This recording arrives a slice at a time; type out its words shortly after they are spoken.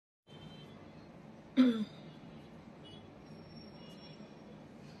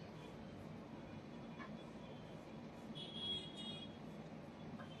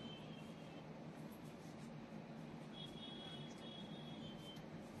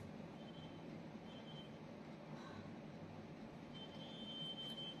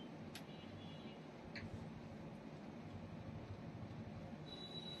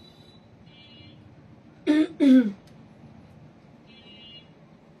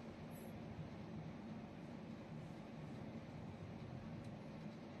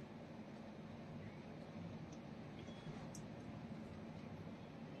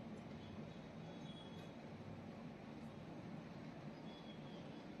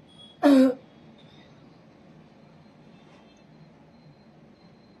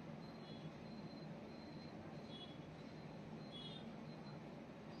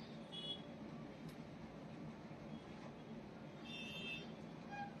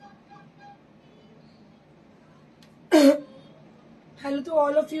Hello to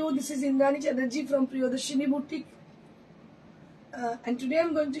all of you. This is Indrani Chatterjee from Priyodashini Boutique. And today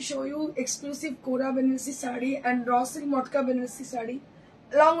I'm going to show you exclusive Kora Banarasi sari and raw silk Motka Banarasi sari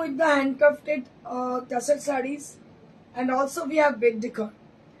along with the handcrafted tassel sarees, and also we have bed decor.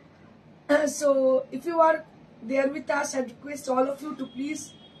 So if you are there with us, I request all of you to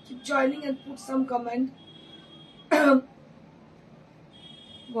please keep joining and put some comment.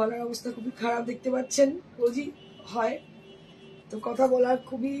 বলার অবস্থা খুবই খারাপ দেখতে পাচ্ছেন, রোজই হয় তো কথা বলার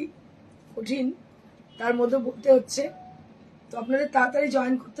খুবই কঠিন, তার মধ্যে বলতে হচ্ছে। তো আপনাদের তাড়াতাড়ি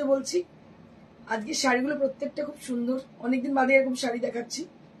জয়েন করতে বলছি। আজকে শাড়িগুলো প্রত্যেকটা খুব সুন্দর, অনেকদিন বাদে এরকম শাড়ি দেখাচ্ছি।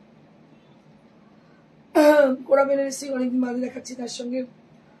 কোরা বেনারসি অনেকদিন বাদে দেখাচ্ছি, তার সঙ্গে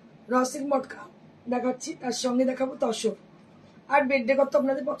রসিক মটকা দেখাচ্ছি, তার সঙ্গে দেখাবো তসর আর বেড ডেকর তো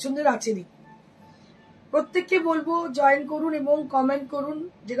আপনাদের পছন্দের আছেনই। প্রত্যেককে বলবো জয়েন করুন এবং কমেন্ট করুন,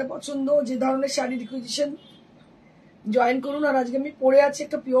 যেটা পছন্দ, যে ধরনের শাড়ি রিকুইজিশন জয়েন করুন। আর আজকে আমি পরে আছি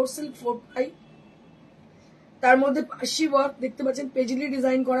একটা পিওর সিল্ক 4 তার মধ্যে পার্সি ওয়ার্ক দেখতে পাচ্ছেন, পেজলি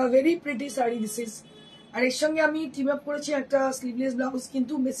ডিজাইন করা, very pretty sari this is. আর এর সঙ্গে আমি টিম আপ করেছি একটা স্লিভলেস ব্লাউজ,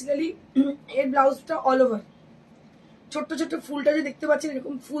 কিন্তু বেসিক্যালি এর ব্লাউজটা অল ওভার ছোট্ট ছোট্ট ফুলটা যে দেখতে পাচ্ছেন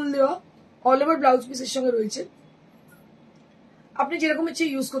এরকম ফুল দেওয়া অল ওভার ব্লাউজ পিসের সঙ্গে রয়েছে। আপনি যেরকম ইচ্ছে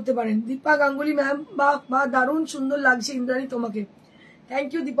ইউজ করতে পারেন। দীপা গাঙ্গুলি ম্যাম, বা দারুণ সুন্দর লাগছে ইন্দ্রাণী তোমাকে। Thank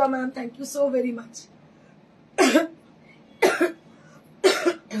you Dipa ma'am, thank you so very much.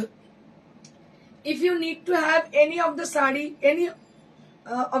 If you need to have any of the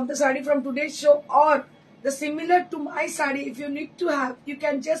sari from today's show or the similar to my sari, if you need to have, you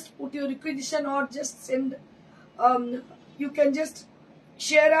can just put your requisition or just send. You can just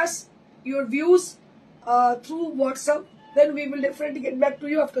share us your views through WhatsApp. Then we will definitely get back to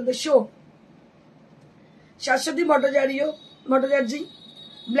you after the show. Shashwati Bhattacharya,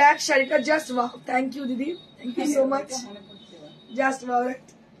 black sharika, just wow. Thank you, Didi. Thank you so much. Just wow.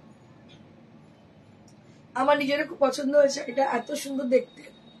 আমার নিজের খুব পছন্দ হয়েছে, এটা এত সুন্দর দেখতে।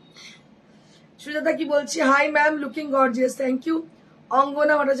 সুজাতা কি বলছি, hi ma'am, looking gorgeous, thank you.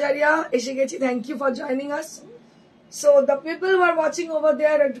 অঙ্গনা ভট্টাচার্য এসে গেছি, thank you for joining us. So the people who are watching over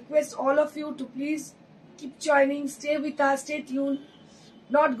there, I request all of you two please keep joining, stay with us, stay tuned,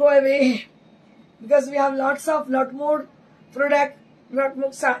 not go away, because we have lot more product, lot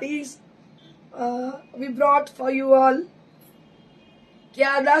more sarees we brought for you all.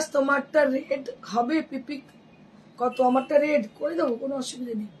 क्या दास তোমারটা red হবে পিপিক কত, আমারটা red করে দেবো, কোনো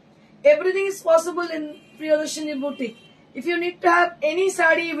অসুবিধা নেই। Everything is possible in Priyodashini Boutique. If you need to have any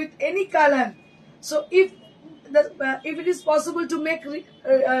sari with any color, so if it is possible to make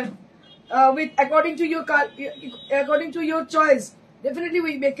with according to your choice, definitely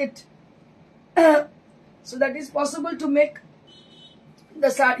we make it. So that is possible to make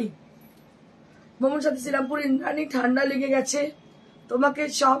the sari. Momon সাথে শ্রীরামপুর, ইন্দ্রাণী ঠান্ডা লেগে গেছে, তোমাকে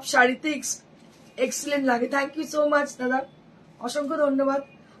সব শাড়িতে excellent লাগে। Thank you so much দাদা, অসংখ্য ধন্যবাদ।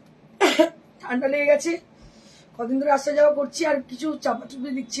 ঠান্ডা লেগে গেছে, কদিন ধরে আসা যাওয়া করছি, আর কিছু চাপাচুপি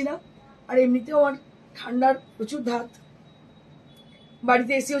দিচ্ছি না। আর এমনিতেও আমার ঠান্ডার প্রচুর ধাত,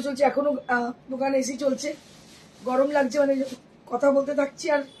 বাড়িতে এসিও চলছে, এখনো দোকানে এসি চলছে, গরম লাগছে, মানে কথা বলতে থাকছি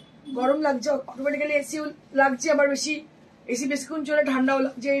আর গরম লাগছে, অটোমেটিক্যালি এসিও লাগছে, আবার এসি বেশিক্ষণ চলে ঠান্ডাও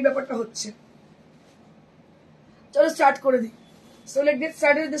লাগছে, এই ব্যাপারটা হচ্ছে। চলো স্টার্ট করে দিই। So let's get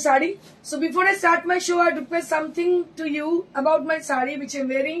started with the sari. So before I start my show, I request something to you about my sari which I'm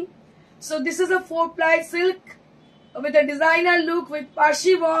wearing. So this is a 4-ply silk with a designer look with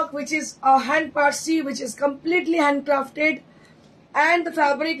Parsi work, which is a hand Parsi, which is completely handcrafted, and the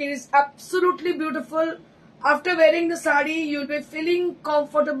fabric is absolutely beautiful. After wearing the sari, you'll be feeling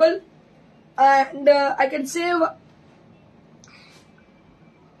comfortable, and I can say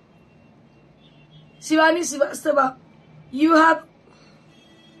Shivani Srivastava, you have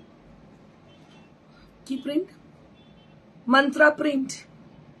key print? Mantra print.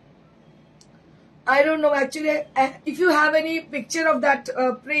 I don't know actually. If you have any picture of that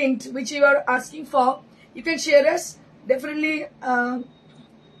print which you are asking for, you can share us. Definitely,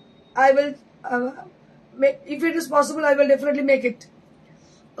 I will make, if it is possible, I will definitely make it.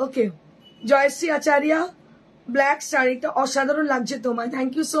 Okay. Joyashree Acharya, black saree ta অসাধারণ লাগছে তোমায়.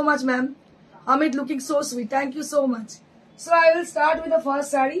 Thank you so much, ma'am. Amit looking so sweet. Thank you so much. So I will start with the first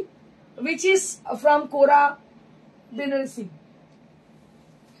saree, which is from Kora Benaressi.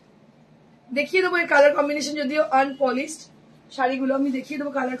 দেখিয়ে দেবো এই colour combination, যদিও unpolished শাড়িগুলো আমি দেখিয়ে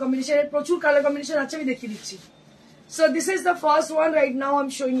দেবো কালার কম্বিনেশন, এর প্রচুর কালার कॉम्बिनेशन আছে, আমি দেখিয়ে দিচ্ছি। So this is the first one right now I am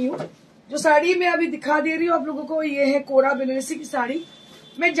showing you. जो साड़ी मैं अभी दिखा दे रही हूँ आप लोगों को, ये है कोरा बेनारसी की साड़ी।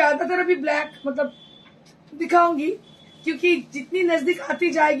 मैं ज्यादातर अभी ब्लैक मतलब दिखाऊंगी, क्योंकि जितनी नजदीक आती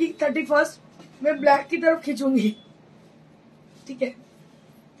जाएगी 31st मैं ब्लैक की तरफ खींचूंगी, ठीक है।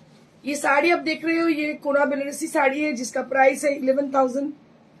 ये साड़ी आप देख रहे हो, ये कोरा बेनारसी साड़ी है जिसका प्राइस है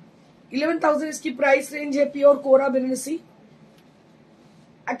 11,000 इसकी प्राइस रेंज है। प्योर कोरा बेनारसी।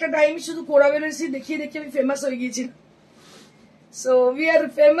 একটা টাইম শুধু কোরা বেনারসি দেখিয়ে দেখিয়ে আমি ফেমাস হয়ে গিয়েছিল। So we are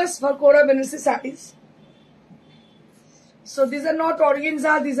famous for কোরা Banarasi saris. So this are not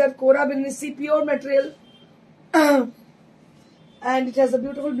organza, this আর কোরা Banarasi pure material, and it has a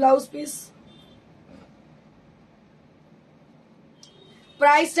beautiful blouse piece.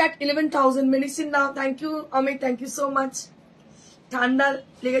 Priced at 11,000. Medicine now. Thank you Amit, thank you so much. ঠান্ডা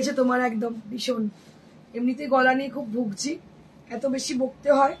লেগেছে তোমার একদম ভীষণ, এমনিতে গলা নিয়ে খুব ভুগছি, এত বেশি বকতে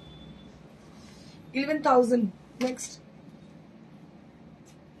হয়। 11,000. Next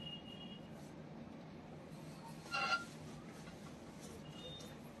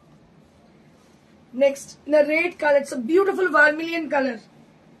in a red color, it's a beautiful vermilion color.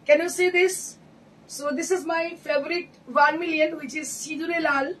 Can you see this? So this is my favorite vermilion, which is Shidure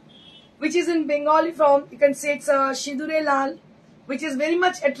Lal, which is in Bengali form. You can say it's a Shidure Lal, which is very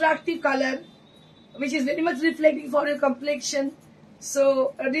much attractive color, which is very much reflecting for your complexion. So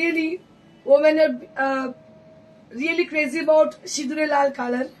really women are really crazy about Shidure Lal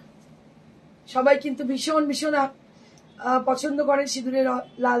color. সবাই কিন্তু ভীষণ ভীষণ পছন্দ করেন সিঁদুরে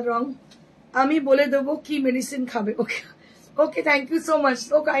লাল রং। আমি বলে দেবো কি মেডিসিন খাবে। ওকে ওকে, thank you so much,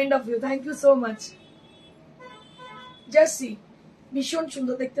 so kind of you, thank you so much. Just see, ভীষণ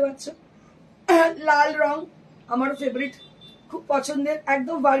সুন্দর দেখতে পাচ্ছ, লাল রং আমার ফেভারিট, খুব পছন্দের,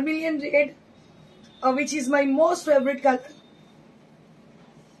 একদম vermilion red, which is my most favorite color.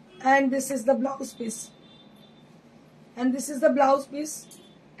 And this is the blouse piece, and this is the blouse piece,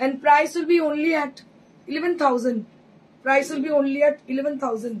 and price will be only at 11,000. Price will be only at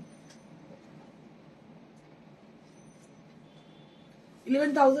 11,000.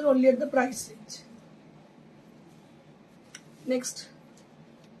 11,000 only at the price range. Next,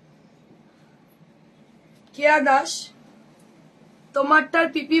 Kia Dash, tomatar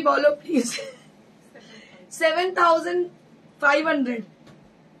pipi bolo please. 7,500.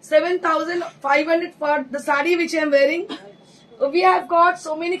 7,500 for the sari which I am wearing. We have got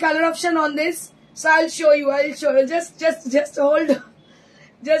so many color option on this, so I'll show you. Just hold.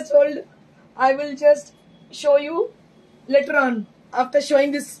 Just hold. I will just show you later on after showing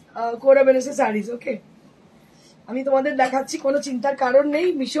this Kora Benares sarees. Okay. আমি তোমাদের দেখাচ্ছি, কোনো চিন্তার কারণ নেই,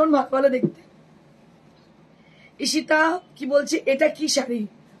 ভীষণ ভালো দেখতে। ইশিতা কি বলছে, এটা কি শাড়ি,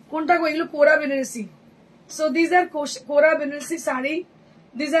 কোনটা গো? এগুলো কোরা Banarasi. So these are Kora Benares saree.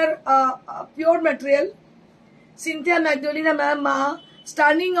 These are pure material. Cynthia Magdalena ma'am, Maha,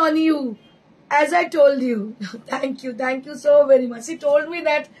 stunning on you, as I told you. Thank you so very much. She told me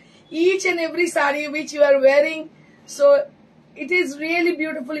that each and every saree which you are wearing, so it is really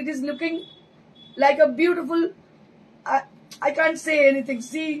beautiful. It is looking like a beautiful. I can't say anything.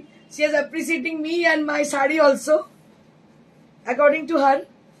 She is appreciating me and my saree also, according to her.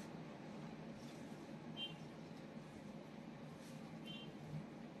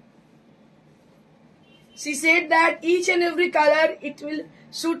 She said that each and every color, it will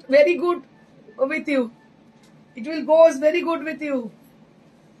suit very good with you. It will goes very good with you.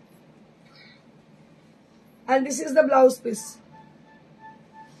 And this is the blouse piece.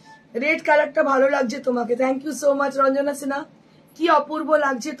 Red color ta bhalo lagje tomake. Thank you so much Ranjana Sinha. Ki apurbo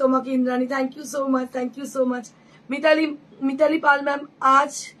lagje tomake Indrani. Thank you so much. Thank you so much. Mitali Pal ma'am,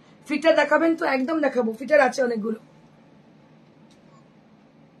 aaj fitter dekhaben to ekdom dekhabo. Fitter ache onekgulo.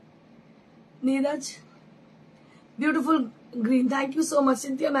 Neeraj, beautiful green. Thank you so much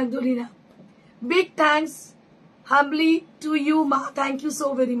Cynthia Magdalena. Big thanks humbly to you ma. Thank you so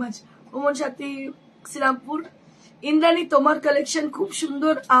very much. Omon Shati Serampore, Indrani তোমার collection খুব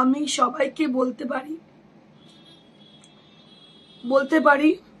সুন্দর, আমি সবাইকে বলতে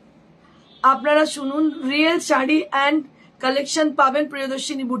পারি আপনারা শুনুন, real sari and collection পাবেন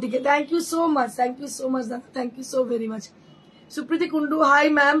Priyadarshini বুটিকে। Thank you so much, thank you so much দাদা, thank you so very much. Supriti Kundu, hi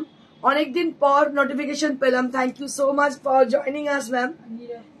ma'am, অনেকদিন পর নোটিফিকেশন পেলাম, thank you so much for joining us ma'am.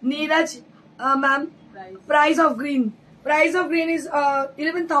 Neeraj ma'am, price of green is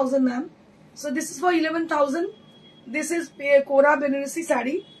 11,000 ma'am. So this is for 11,000. This is Kora Benaressi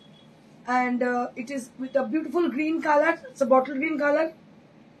sari, and it is with a beautiful green color. It's a bottle green color,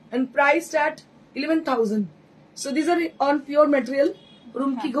 and priced at 11,000. So these are on pure material.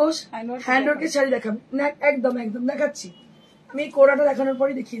 Rumki Ghosh hand work এর শাড়ি দেখাম না, একদম দেখাচ্ছি আমি। কোরাটা দেখানোর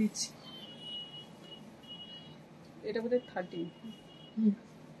পরই দেখিয়ে দিচ্ছি। এটা বোধহয় 30।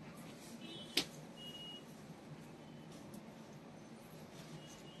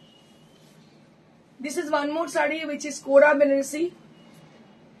 This is one more sari which is Kora Benaressi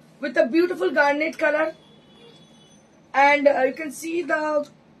with a beautiful garnet color, and you can see the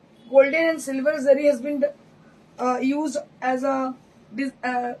golden and silver zari has been used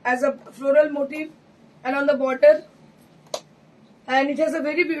as a floral motif and on the border, and it has a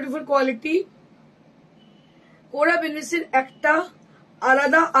very beautiful quality. Kora Benaressi ekta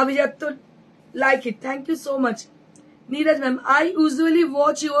alada abhijatto like it. Thank you so much. Neeraj ma'am, I usually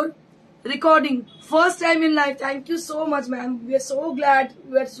watch your recording first time in life. Thank you so much ma'am, we are so glad,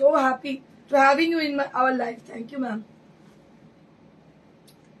 we are so happy to having you in our life. Thank you ma'am.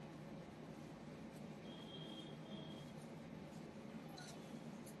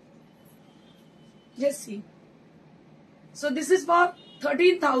 Just see. So this is for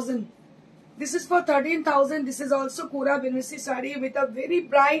 13,000. This is for 13,000. This is also Kora Benaressi sari with a very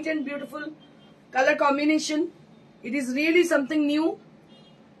bright and beautiful color combination. It is really something new.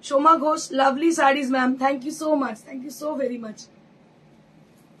 Shoma Ghosh, lovely sarees ma'am, thank you so much, thank you so very much.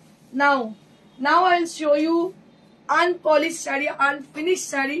 Now I will show you unpolished saree, unfinished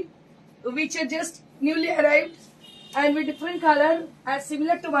saree which are just newly arrived and with different color and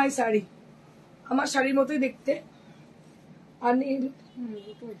similar to my saree. আমার শাড়ির মতোই দেখতে। আর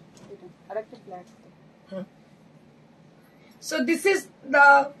আরেকটা black. So this is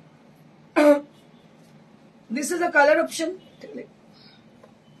the color option.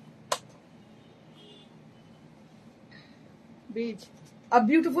 Beige. A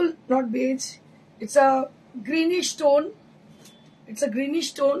beautiful, not beige, it's a greenish tone. It's a greenish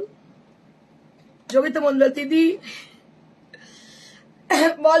tone. Jogita Mondal Didi,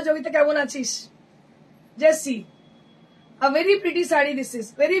 bol Jogita kemon achish? Just see. A very pretty saree this is,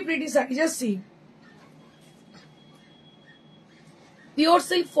 very pretty saree, just see. Pure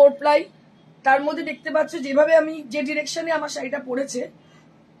silk 4 ply, তার মধ্যে দেখতে পাচ্ছ যেভাবে আমি যে ডিরেকশনে আমার শাড়িটা পড়েছে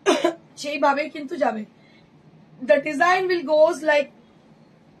সেইভাবেই কিন্তু যাবে। The design will goes like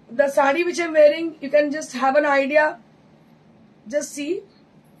the sari which I'm wearing. You can just have an idea. Just see.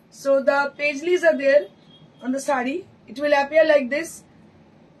 So the paisleys are there on the sari. It will appear like this.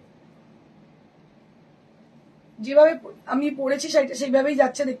 যেভাবে আমি পরেছি শাড়িটা সেইভাবেই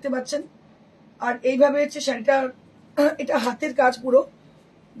যাচ্ছে, দেখতে পাচ্ছেন। আর এইভাবে হচ্ছে শাড়িটা, এটা হাতের কাজ পুরো।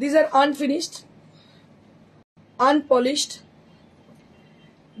 These are unfinished, unpolished.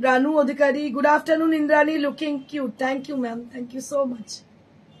 Ranu Adhikari, good afternoon Indrani, looking cute. Thank you ma'am, thank you so much.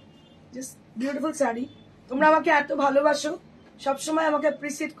 Just beautiful saree. তোমরা আমাকে এত ভালোবাসো, সব সময় আমাকে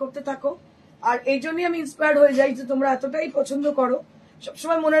অ্যাপ্রিসিয়েট করতে থাকো, আর এই জন্যই আমি ইন্সপায়ার্ড হয়ে যাই যে তোমরা এতটাই পছন্দ করো। সব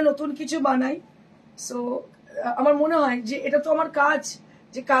সময় মনে হয় নতুন কিছু বানাই। সো আমার মনে হয় যে এটা তো আমার কাজ,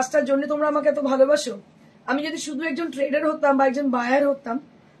 যে কাজটার জন্য তোমরা আমাকে এত ভালোবাসো। আমি যদি শুধু একজন ট্রেডার হতাম বা একজন বায়ার হতাম,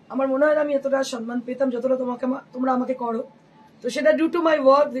 আমার মনে হয় আমি এতটা সম্মান পেতাম যতটা তোমরা আমাকে করো। তো সেটা due to my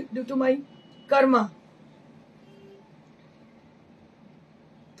work, due to my কর্মা।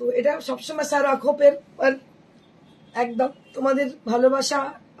 তো এটা সবসময় স্যার আখোপের পর একদম তোমাদের ভালোবাসা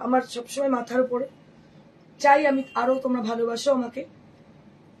আমার সবসময় মাথার উপরে। চাই আমি আরো তোমরা ভালোবাসো, আমাকে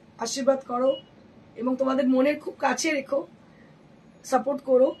আশীর্বাদ করো এবং তোমাদের মনের খুব কাছে রেখো, সাপোর্ট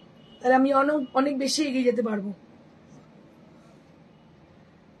করো, তাহলে আমি অনেক বেশি এগিয়ে যেতে পারবো।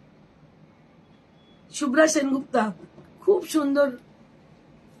 শুভ্রা সেনগুপ্তা, খুব সুন্দর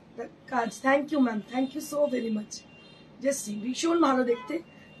কাজ, thank you ma'am, thank you so very much. Just ভীষণ ভালো দেখতে,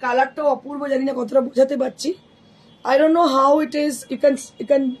 কালারটাও অপূর্ব, জানি না কতটা বোঝাতে পারছি। I don't know how it is, you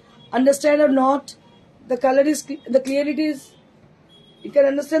can understand or not. The color is, the clarity is, you can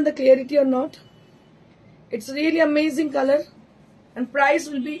understand the clarity or not. It's really amazing color, and price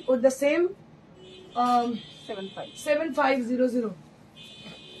will be with the same 7500.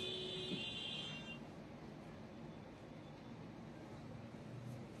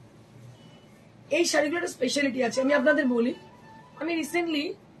 এই শাড়িগুলোর একটা speciality আছে, আমি আপনাদের বলি। আমি recently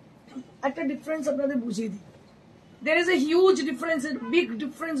একটা difference আপনাদের বুঝিয়ে দিই। There is a huge difference, a big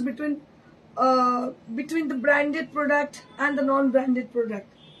difference between the branded product and the non-branded product.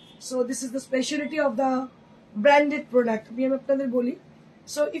 So this is the specialty of the branded product.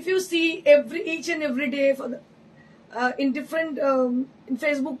 So if you see each and every day for the in different in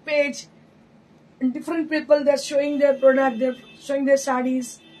Facebook page, in different people they're showing their product, they're showing their sarees.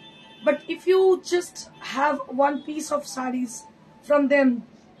 But if you just have one piece of sarees from them,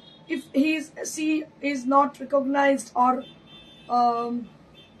 if she is not recognized or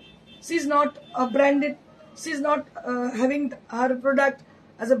she's not branded, she's not having her product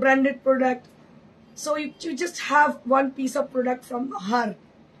as a branded product, so you just have one piece of product from her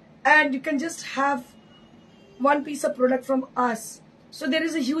and you can just have one piece of product from us. So there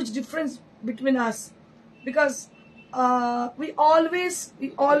is a huge difference between us, because we always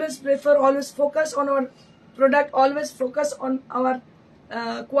prefer, always focus on our product, always focus on our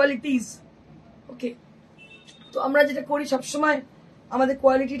qualities. Okay, তো আমরা যেটা করি সবসময় আমাদের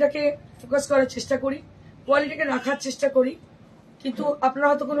কোয়ালিটিটাকে focus করার চেষ্টা করি, কোয়ালিটিকে রাখার চেষ্টা করি। কিন্তু আপনারা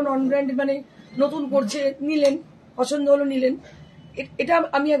হয়তো কোনো নন ব্র্যান্ডেড মানে নতুন করছে, নিলেন, পছন্দ হলো নিলেন, এটা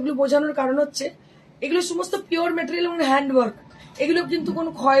আমি এগুলো বোঝানোর কারণ হচ্ছে এগুলো সমস্ত পিওর ম্যাটেরিয়াল এবং হ্যান্ডওয়ার্ক, এগুলো কিন্তু কোনো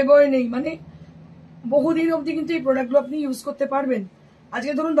ক্ষয় বয় নেই, মানে বহুদিন অবধি কিন্তু এই প্রোডাক্টগুলো আপনি ইউজ করতে পারবেন।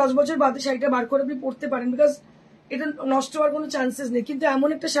 আজকে ধরুন 10 বছর বাদে শাড়িটা বার করে আপনি পরতে পারেন, বিকজ এটা নষ্ট হওয়ার কোনো চান্সেস নেই। কিন্তু এমন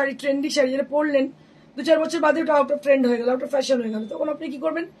একটা শাড়ি, ট্রেন্ডি শাড়ি, যেটা পরলেন 2-4 বছর বাদে ওটা আউট অফ ট্রেন্ড হয়ে গেল, আউট অফ ফ্যাশন হয়ে গেল, তখন আপনি কি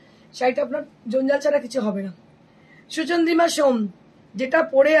করবেন? শাড়িটা আপনার জঞ্জাল ছাড়া কিছু হবে না। সুচন্দ্রিমা সোম, যেটা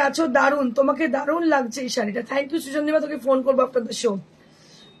পরে আছো দারুণ, তোমাকে দারুণ লাগছে এই শাড়িটা। থ্যাংক ইউ সুচন্দ্রিমা, তোকে ফোন করবো after the show.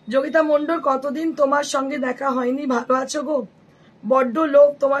 Yogita Mondal, কতদিন তোমার সঙ্গে দেখা হয়নি, ভালো আছো গো? বড্ড লোভ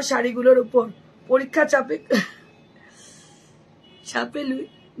তোমার শাড়িগুলোর উপর, পরীক্ষা চাপে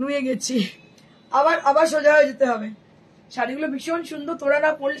নুয়ে গেছি, আবার সোজা হয়ে যেতে হবে। শাড়িগুলো ভীষণ সুন্দর, তোরা না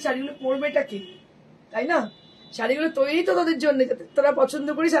পরলে শাড়িগুলো পরবেটা কি, তাই না? শাড়িগুলো তৈরি তো তোদের জন্য, যাতে তোরা পছন্দ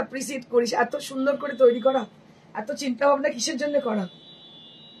করিস, অ্যাপ্রিসিয়েট করিস। এত সুন্দর করে তৈরি করা, এত চিন্তা ভাবনা কিসের জন্য করা?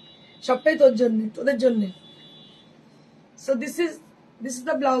 সবটাই তোর জন্য, তোদের জন্য। So this is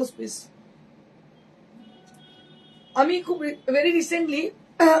the blouse piece. আমি খুব ভেরি রিসেন্টলি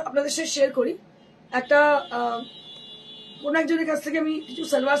আপনাদের সাথে শেয়ার করি, একটা কোন একজনের কাছ থেকে আমি কিছু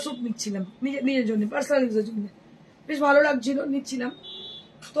সালোয়ার স্যুট নিচ্ছিলাম নিজের জন্য, পার্সোনাল ইউজের জন্য, বেশ ভালো লাগছিল, নিচ্ছিলাম।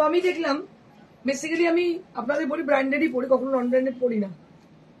 তো আমি দেখলাম, বেসিক্যালি আমি আপনাদের বলি ব্র্যান্ডেডই পরি, কখনো নন ব্র্যান্ডেড পরি না।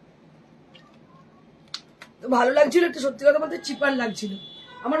 তো ভালো লাগছিল, একটু সত্যি কথা বলতে চিপার লাগছিল,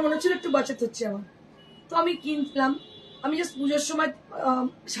 আমার মনে হচ্ছিল একটু বাঁচাত হচ্ছে আমার। তো আমি কিনলাম, আমি জাস্ট পুজোর সময়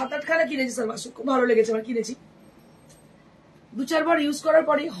 7-8 খানা কিনেছি সালোয়ার স্যুট, খুব ভালো লেগেছে আমার, কিনেছি। 2-4 বার ইউজ করার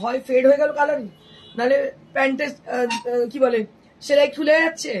পরে হয় ফেড হয়ে গেল কালারই, নাহলে প্যান্টের কি বলে সেলাই খুলে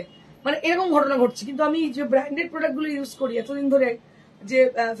যাচ্ছে, মানে এরকম ঘটনা ঘটছে। কিন্তু আমি যে ব্র্যান্ডেড প্রোডাক্টগুলো ইউজ করি, এতদিন ধরে যে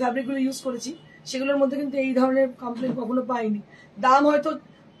ফ্যাব্রিকগুলো ইউজ করেছি, সেগুলোর মধ্যে কিন্তু এই ধরনের কমপ্লেন কখনো পাইনি। দাম হয়তো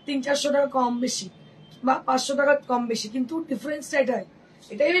 300-400 টাকা কম বেশি বা 500 টাকা কম বেশি, কিন্তু ডিফারেন্সটা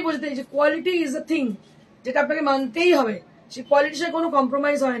এটাই আমি বলতে চাই যে কোয়ালিটি ইজ আ থিং, যেটা আপনাকে মানতেই হবে। সেই কোয়ালিটির সাথে কোনো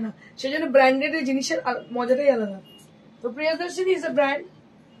কম্প্রোমাইজ হয় না, সেই জন্য ব্র্যান্ডেড জিনিসের মজাটাই আলাদা। তো প্রিয়দর্শিনী ইজ আ ব্র্যান্ড,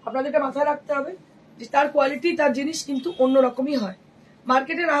 আপনাদের এটা মাথায় রাখতে হবে যে তার কোয়ালিটি, তার জিনিস কিন্তু অন্যরকমই হয়।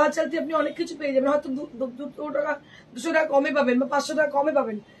 মার্কেটের রাহাত চালতে আপনি অনেক কিছু পেয়ে যাবেন, হয়তো 200 টাকা কমে পাবেন বা 500 টাকা কমে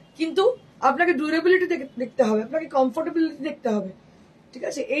পাবেন, কিন্তু আপনাকে ডিউরেবিলিটি দেখতে হবে, আপনাকে কমফোর্টেবিলিটি দেখতে হবে, ঠিক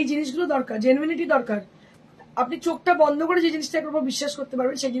আছে? এই জিনিসগুলো দরকার, জেনুইনিটি দরকার। আপনি চোখটা বন্ধ করে যে জিনিসটার উপর বিশ্বাস করতে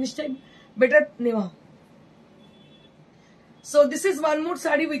পারবেন, সেই জিনিসটাই বেটার নেওয়া। So this is one more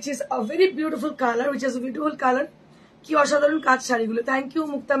sari which is a very beautiful colour, কি অসাধারণ কাজ শাড়িগুলো। Thank you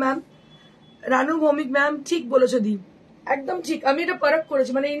Mukta ma'am, Ranu Bhowmik ma'am, ঠিক বলেছো দি, একদম ঠিক। আমি এটা পারক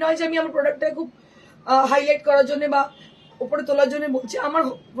করেছি, মানে এই নয় যে আমি আমার প্রোডাক্টটাকে খুব হাইলাইট করার জন্য বা উপরে তোলার জন্য বলছি। আমার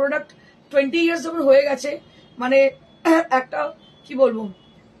প্রোডাক্ট 20 ইয়ার্স যখন হয়ে গেছে, মানে একটা কি বলবো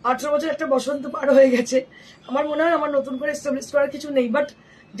 18 বছর একটা বসন্ত পার হয়ে গেছে, আমার মনে হয় আমার নতুন করে এস্টাবলিশ করার কিছু নেই। বাট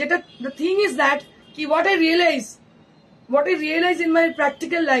যেটা দ্য থিং ইজ দ্যাট কি what I realise in my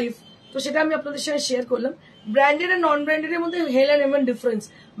practical life, তো সেটা আমি আপনাদের সঙ্গে শেয়ার করলাম। ব্র্যান্ডেড আর নন ব্র্যান্ডেড মধ্যে হেল এন্ড হেভেন ডিফারেন্স।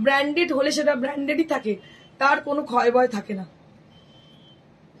 ব্র্যান্ডেড হলে সেটা ব্র্যান্ডেডই থাকে, তার কোনো ক্ষয় ভয় থাকে না।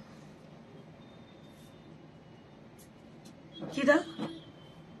 কিটা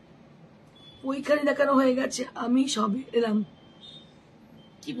পৈখানি দেখানো হয়ে গেছে, আমি সবে এলাম,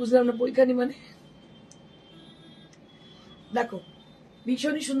 কি বুঝলাম না পৈখানি মানে? দেখো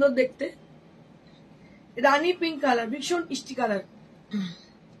ভীষণই সুন্দর দেখতে, রানী পিঙ্ক কালার, ভীষণ মিষ্টি কালার।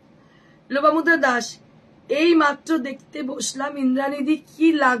 লোপামুদ্রা দাস, এই মাত্র দেখতে বসলাম, ইন্দ্রাণী দি কি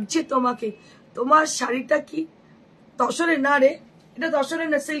লাগছে তোমাকে, তোমার শাড়িটা কি তসরে? না রে, এটা দর্শনের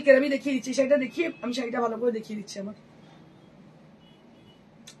সিল্কের, আমি দেখিয়ে দিচ্ছি শাড়িটা, দেখিয়ে আমি শাড়িটা ভালো করে দেখিয়ে দিচ্ছি। আমার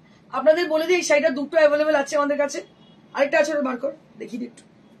আপনাদের বলে দিই এই শাড়িটা দুটো অ্যাভেলেবেল আছে আমাদের কাছে, আরেকটা আছে বার কর দেখিয়ে দিই একটু,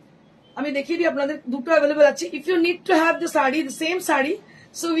 আমি দেখিয়ে দিই আপনাদের দুটো অ্যাভেলেবেল আছে। If you need to have the sari, the same sari,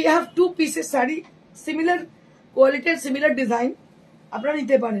 so we have 2 pieces sari, similar quality are similar design, আপনারা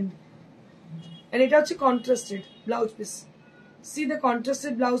নিতে পারেন। And এটা হচ্ছে contrasted blouse piece. See the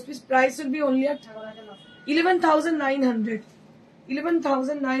contrasted blouse piece. Price will be only at 11,900.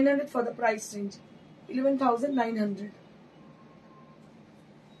 11,900 for the price range. 11,900.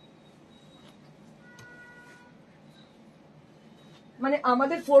 মানে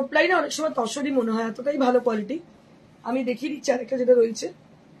আমাদের 4 ply না অনেক সময় তসরই মনে হয়, এতটাই ভালো কোয়ালিটি। আমি দেখিয়ে দিচ্ছি আরেকটা যেটা রয়েছে,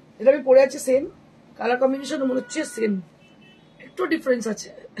 এটা আমি পরে আছে সেম কালার কম্বিনেশন, মনে হচ্ছে সেম, একটু ডিফারেন্স আছে।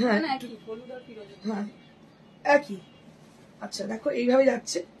 হ্যাঁ হ্যাঁ একই। আচ্ছা দেখো এইভাবে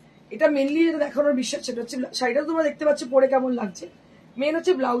যাচ্ছে, এটা মেনলি যেটা দেখানোর বিষয় সেটা হচ্ছে শাড়িটা তোমরা দেখতে পাচ্ছ পরে কেমন লাগছে, মেন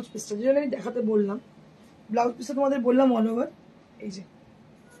হচ্ছে ব্লাউজ পিসটা, যে জন্য আমি দেখাতে বললাম। ব্লাউজ পিসটা তোমাদের বললাম অল ওভার, এই যে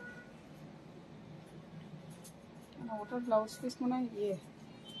ওটার ব্লাউজ পিস মনে হয় ইয়ে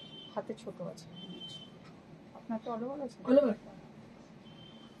হাতে ছোট আছে, আপনার তো অল ওভার আছে।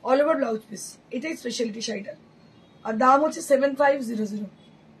 অল ওভার ব্লাউজ পিস, এটাই স্পেশালিটি শাড়িটার। আর দাম হচ্ছে 7500,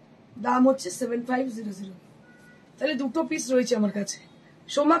 দাম হচ্ছে 7500। তাহলে দুটো পিস রয়েছে আমার কাছে।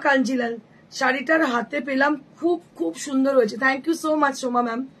 সোমা কাঞ্জিলাল, শাড়িটার হাতে পেলাম, খুব খুব সুন্দর হয়েছে। Thank you so much Soma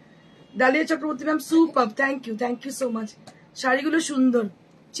ma'am. Dahlia Chakraborty ma'am super, thank you so much. শাড়িগুলো সুন্দর।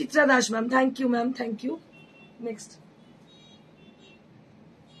 Chitra Das ma'am, thank you ma'am, thank you. Next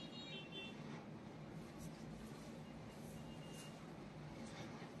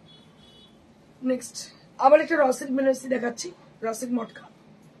next আবার একটা রসিক মিনার্সি দেখাচ্ছি, রসিক মটকা,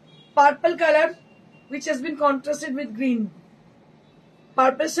 purple colour which has been contrasted with green.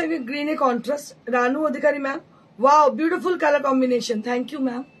 Purple সঙ্গে green A contrast. Ranu Adhikari ma'am, wow, beautiful color combination. Thank you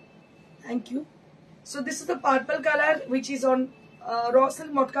ma'am, thank you. So this is the purple color which is on raw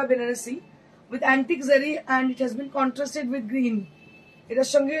silk motka Banarasi with antique zari and it has been contrasted with green. এটার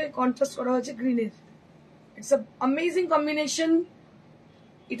সঙ্গে contrast করা হয়েছে green এর. It's an amazing combination.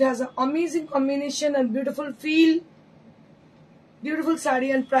 It has an amazing combination and beautiful feel. Beautiful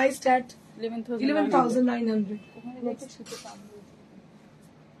saree and priced at 11,900.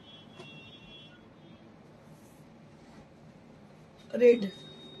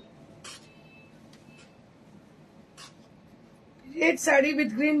 Red saree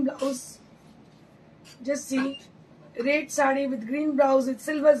with green blouse. Just see, red saree with green blouse with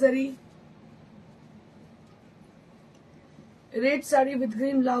silver zari. Red saree with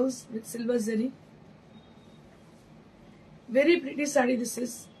green blouse with silver zari. Very pretty saree this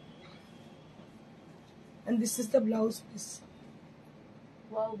is. And this is the blouse piece.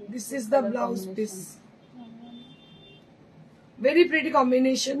 Wow, this is the blouse piece. Very pretty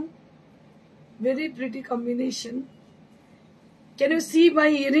combination. Very pretty combination. Can you see my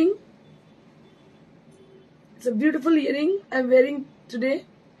earring? It's a beautiful earring I'm wearing today.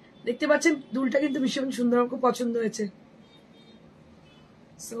 দেখতে পাচ্ছেন দুলটা কিন্তু ভীষণ সুন্দর, আমার খুব পছন্দ হয়েছে।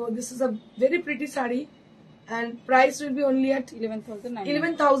 So this is a very pretty saree and price will be only at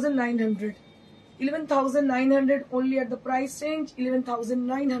 11,900. 11,900 only at the price range,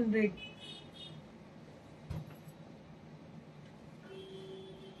 11,900.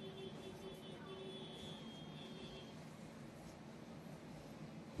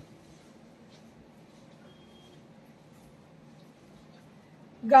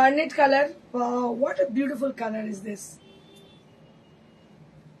 Garnet color, wow, what a beautiful color is this.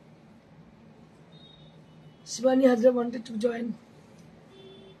 Shivani Hazra wanted to join.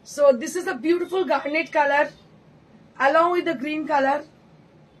 So this is a beautiful garnet color along with the green color.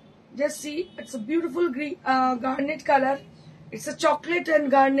 Just see, it's a beautiful green garnet color. It's a chocolate and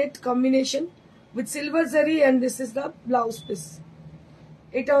garnet combination with silver zari and this is the blouse piece.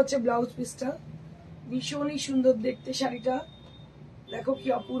 এটা হচ্ছে blouse পিসটা, ভীষণই সুন্দর দেখতে শাড়িটা, দেখো কি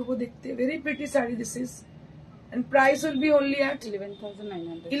অপূর্ব দেখতে, very pretty sari this is and price will be only at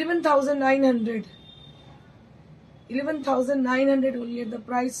 11,900. 11,900. 11,900 only at the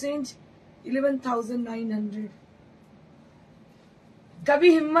price range, 11,900. कभी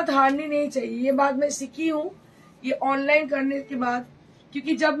हिम्मत हारनी नहीं चाहिए, ये बात मैं सीखी हूँ ये ऑनलाइन करने के बाद,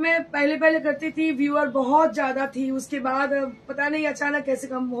 क्योंकि जब मैं पहले करती थी व्यूअर बहुत ज्यादा थी, उसके बाद पता नहीं अचानक कैसे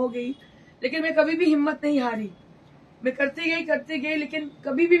कम हो गई, लेकिन मैं कभी भी हिम्मत नहीं हारी, मैं करते गई लेकिन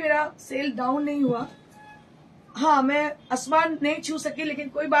कभी भी मेरा सेल डाउन नहीं हुआ। हाँ, मैं आसमान नहीं छू सकी लेकिन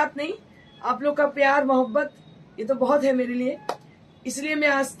कोई बात नहीं, आप लोग का प्यार मोहब्बत ये तो बहुत है मेरे लिए, इसलिए मैं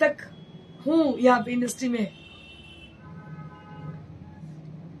आज तक हूँ यहाँ पे इंडस्ट्री में।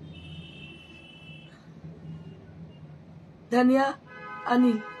 Dhanya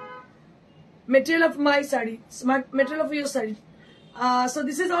Anil. Material of my sari, material of your sari. So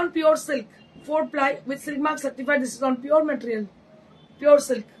this is on pure silk, 4 ply with silk mark certified. This is on pure material, pure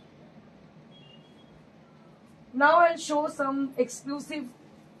silk. Now I'll show some exclusive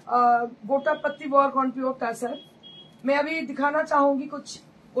gota patti work on pure tussar. मैं अभी दिखाना चाहूंगी कुछ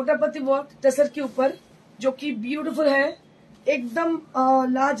gota patti work tussar के ऊपर जो कि beautiful है, एकदम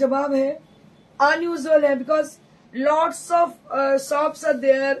लाजवाब है, अनयूजुअल है, because lots of shops are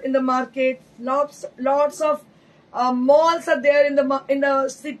there in the market, lots of malls are there in the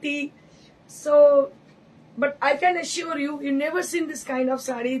city. So but I can assure you, you never seen this kind of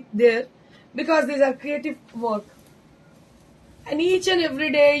sari there, because these are creative work, and each and every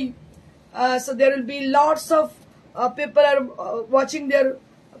day so there will be lots of people are watching their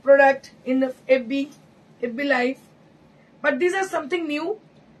product in FB live, but these are something new,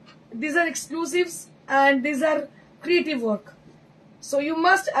 these are exclusives, and these are creative work. So you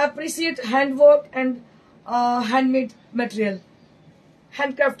must appreciate handwork and handmade material,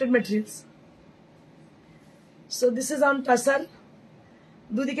 handcrafted materials. So this is on tasar.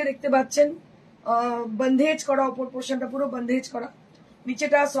 দুদিকে দেখতে পাচ্ছেন বন্ধেজ করা, উপর পোর্শনটা পুরো বন্ধেজ করা,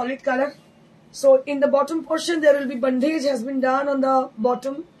 নিচেটা solid colour. So in the bottom portion there will be bandage has been done on the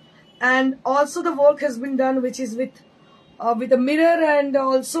bottom, and also the work has been done which is with a mirror, and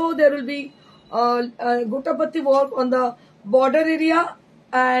also there will be gotapatti work on the border area,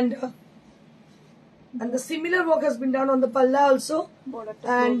 and the similar work has been done on the palla also.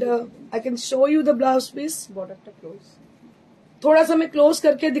 And I can show you the blouse piece. Border ta close. थोड़ा सा मैं close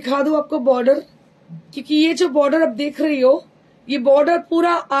करके दिखा दूं आपको border, क्योंकि ये जो बॉर्डर आप देख रही हो, ये बॉर्डर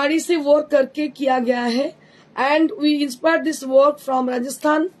पूरा आरी से वर्क करके किया गया है, and we inspire this work from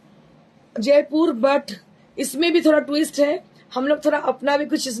Rajasthan, Jaipur, but इसमें भी थोड़ा ट्विस्ट है, हम लोग थोड़ा अपना भी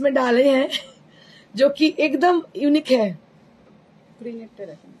कुछ इसमें डाले हैं जो कि एकदम यूनिक है.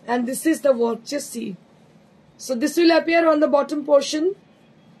 And this is the work, just see. So this will appear on the bottom portion.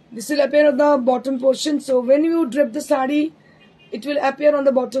 This will appear on the bottom portion. So when you drip the sari, it will appear on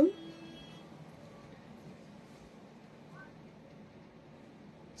the bottom.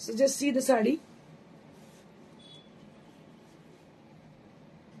 So just see the sari.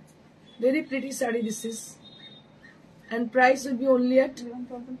 Very pretty sari this is. And price will be only at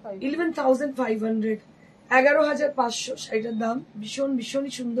 11,500. 11,500 শাড়িটার দাম.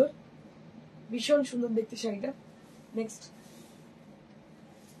 ভীষণই সুন্দর, ভীষণ সুন্দর দেখতে শাড়িটা. Next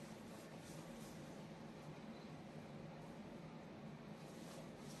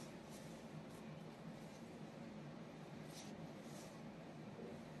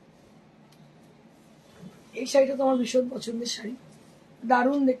এই শাড়িটা তো আমার ভীষণ পছন্দের শাড়ি,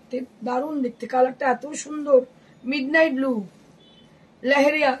 দারুণ দেখতে, কালারটা এত সুন্দর, मिडनाइट ब्लू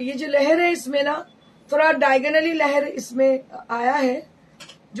लहरिया. ये जो लहर है इसमें ना थोड़ा डायगोनली लहर इसमें आया है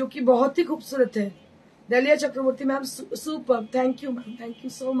जो कि बहुत ही खूबसूरत है. दलिया चक्रवर्ती ma'am, super, thank you ma'am, thank you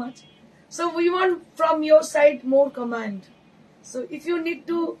so much. So we want from your side more comment. So if you need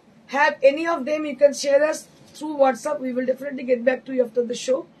to have any of them you can share us through WhatsApp. We will definitely get back to you after the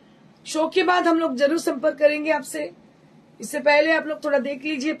show. Show के बाद हम लोग जरूर संपर्क करेंगे आपसे. इससे पहले आप लोग थोड़ा देख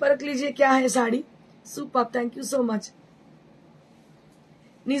लीजिए, परख लीजिए क्या है sari. Super, thank you so much.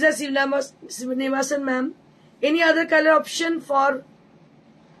 Nisa Srinivasan ma'am, any other color option for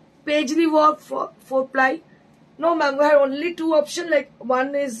paisley work for 4 ply? No ma'am, we have only 2 options. Like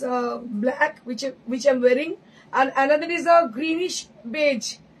one is black, which I'm wearing, and another is a greenish beige.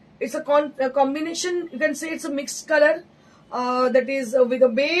 It's a combination. You can say it's a mixed color that is with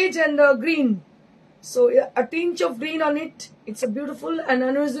a beige and a green. So a tinge of green on it. It's a beautiful and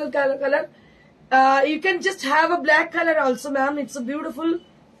unusual color. You can just have a black color also, ma'am. It's a beautiful.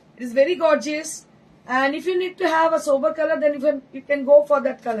 It is very gorgeous. And if you need to have a sober color, then you can go for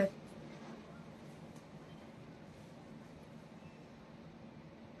that color.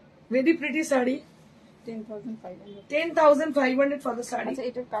 Very pretty sari. 10,500. 10,500 for the sari. আচ্ছা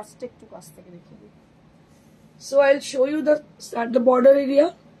এটার কাজটা একটু কাছ থেকে দেখিয়ে দিই. So I'll show you the border area.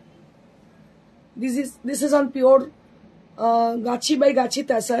 This is on pure gachi by gachi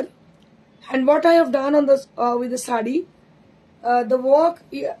tasar. And what I have done on the with the sari, the work,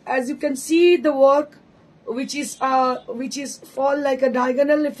 as you can see, the work which is fall like a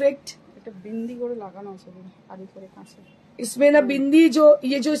diagonal effect. এটা বিন্দি করে লাগানো আছে আড়ি করে কাছে. इसमें ना बिंदी जो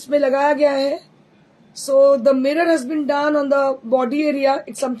ये जो इसमें लगाया गया है. So the mirror has been done on the body area.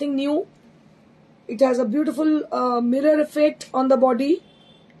 It's something new. It has a beautiful mirror effect on the body.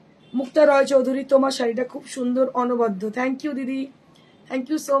 মুক্তা রয় চৌধুরী, তোমার শাড়িটা খুব সুন্দর, অনবদ্য. থ্যাংক ইউ দিদি, থ্যাংক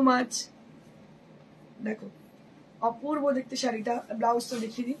ইউ সো মাচ. দেখো অপূর্ব দেখতে শাড়িটা. ব্লাউজটা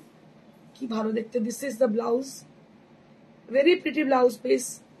দেখিয়ে দিই, কি ভালো দেখতে. This is the blouse. very pretty blouse piece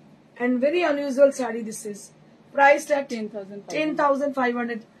and very unusual saree. This is priced at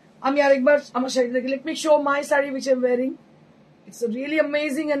 10,500. আমি আরেকবার আমার শাড়ি দেখি. Let me show my saree which I'm wearing. It's really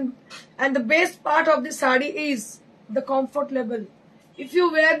amazing, and the best part of this saree is the comfort level. If you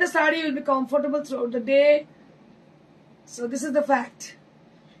wear the saree, you will be comfortable throughout the day. So this is the fact.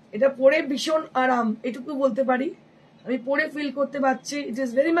 এটা পরে ভীষণ আরাম, এটুকু বলতে পারি। আমি পরে feel করতে পারছি, it is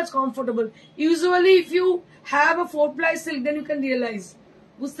very much comfortable. Usually if you have a 4-ply silk, then you can realize,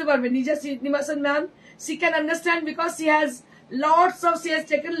 বুঝতে পারবেন। নিজা Srinivasan ma'am, she can understand because she has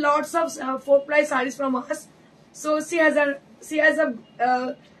taken lots of 4-ply sarees from us, so she has a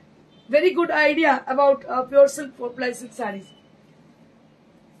very good idea about pure silk 4-ply silk sarees.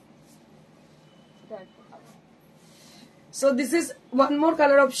 So this is one more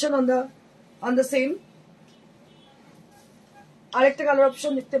color option on the same. আরেকটা colour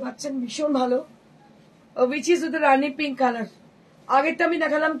option দেখতে পাচ্ছেন, ভীষণ ভালো, which is with the Rani pink colour. আগেরটা আমি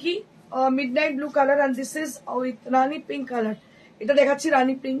দেখালাম কি midnight blue colour, and this is with Rani pink colour. এটা দেখাচ্ছি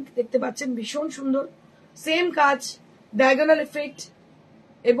রানী পিঙ্ক, দেখতে পাচ্ছেন ভীষণ সুন্দর, সেম কাজ, ডায়াগোনাল এফেক্ট,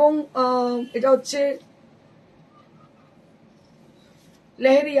 এবং এটা হচ্ছে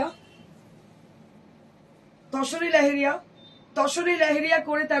লেহেরিয়া, তসরি লেহেরিয়া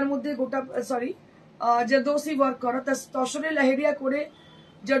করে তার মধ্যে গোটা জারদৌসি ওয়ার্ক করা, তসরি লেহেরিয়া করে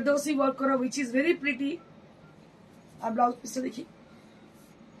জারদৌসি ওয়ার্ক করা, which is very pretty. R blouse পিসটা দেখি,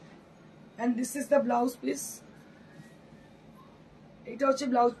 and this is the blouse piece. এটা হচ্ছে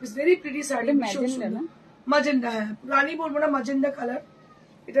blouse piece, very pretty sari, magenta, হ্যাঁ রানী বলবো না, ম্যাজেন্ডা কালার।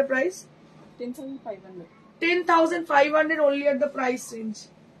 এটা price 10,500 only at the price range.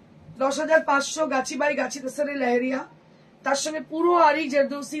 10,500 Gachhi by গাছি তসরি লেহেরিয়া, তার সঙ্গে পুরো আরি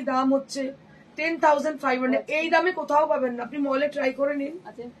জারদৌসি, দাম হচ্ছে 10,500। এই দামে কোথাও পাবেন না, আপনি মলে ট্রাই করে নিন।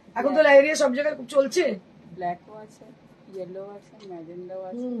 এখন তো লেহেরিয়া সব জায়গায় খুব চলছে, ব্ল্যাকও আছে, ইয়েলো আছে, ম্যাজেন্ডাও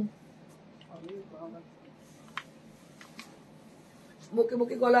আছে। মুখে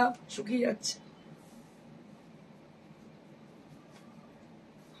মুখে গলা শুকিয়ে যাচ্ছে।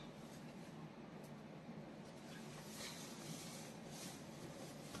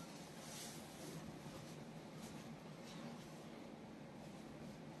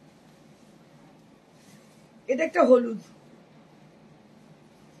 এটা একটা হলুদ,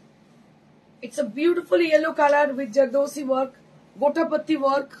 it's a beautiful yellow color with jardosi work, গোটাপত্তি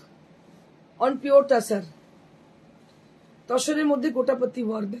work on pure tussar. তসরের মধ্যে গোটাপত্তি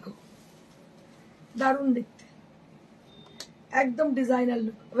ওয়ার্ক, দেখো দারুণ দেখতে, একদম designer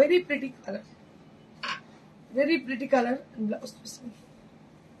look, very pretty colour, blouse piece.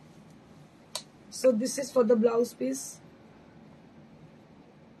 So this is for the blouse piece.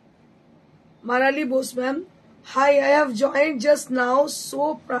 Marali Bose ma'am, hi, I have joined just now, so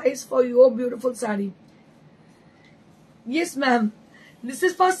price for your beautiful saree. Yes ma'am, this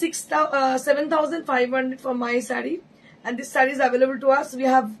is for 7,500 for my saree, and this saree is available to us. We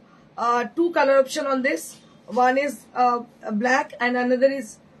have 2 color option on this. One is black and another is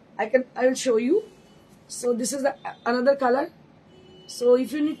I will show you. So this is another color. So if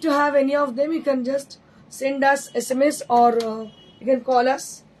you need to have any of them, you can just send us SMS or you can call us.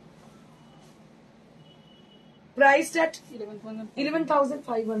 Priced at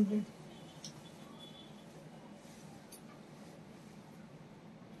 11,500.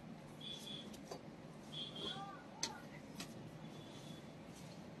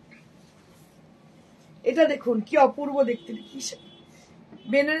 এটা দেখুন কি অপূর্ব দেখতে, কি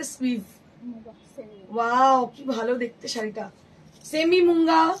Benaras we've, wow কি ভালো দেখতে শাড়িটা, semi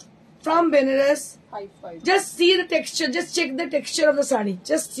মুঙ্গা from Benares. 5,500. Just see the texture, just check the texture of the saree,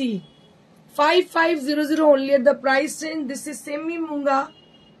 just see. 5,500 only at the price range. This is semi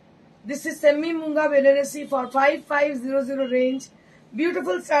munga Benaresi for 5,500 range.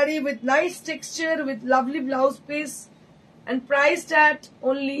 Beautiful saree with nice texture, with lovely blouse piece, and priced at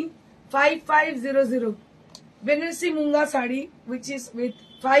only 5,500. Benaresi munga saree, which is with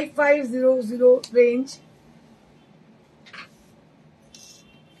 5,500 range.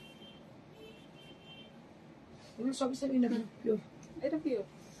 Pure.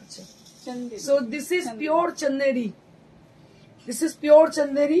 So this is pure Chanderi. This is pure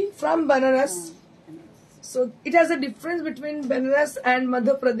Chanderi from Banaras. So it has a difference between Banaras and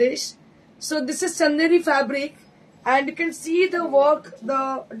Madhya Pradesh. So this is Chanderi fabric, and you can see the work, the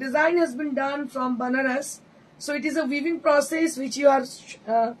design has been done from Banaras. So it is a weaving process which you are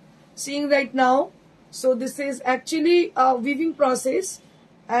seeing right now. So this is actually a weaving process,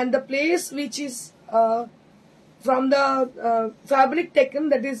 and the place which is from the fabric taken,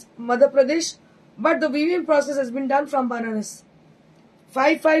 that is Madhya Pradesh, but the weaving process has been done from Banaras.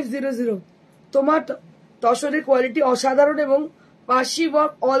 5,500. তসরের quality অসাধারণ এবং পাশি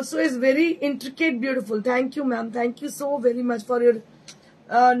work also is very intricate beautiful. Thank you ma'am, thank you so very much for your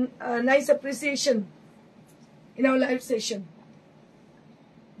nice appreciation in our live session.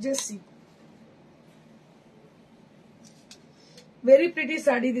 Just see. Very pretty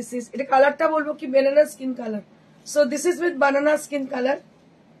sari this is. It color ta bolbo ki banana skin color. So this is with banana skin color.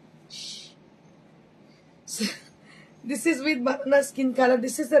 So, this is with banana skin color.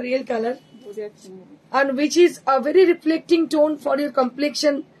 This is the real color. And which is a very reflecting tone for your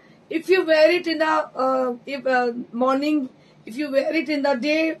complexion. If you wear it in the morning, if you wear it in the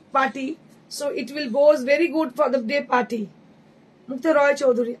day party, so it will goes very good for the day party. Mukta Roy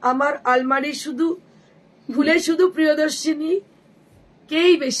Chaudhary, Amar Almari Shudu, Phule Shudu Priyadarshini,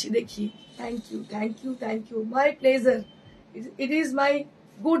 Kei Beshi Dekhi. Thank you, thank you, thank you. My pleasure. It is my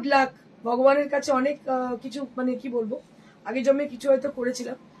good luck. ভগবানের কাছে অনেক কিছু মানে কি বলবো, আগে জন্মে কিছু হয়তো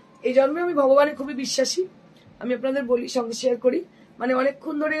করেছিলাম, এই জন্মে আমি ভগবানের খুবই বিশ্বাসী। আমি আপনাদের বলি, সঙ্গে শেয়ার করি, মানে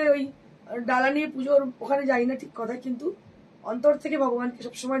অনেকক্ষণ ধরে ওই ডালা নিয়ে পুজোর ওখানে যাই না ঠিক কথা, কিন্তু অন্তর থেকে ভগবানকে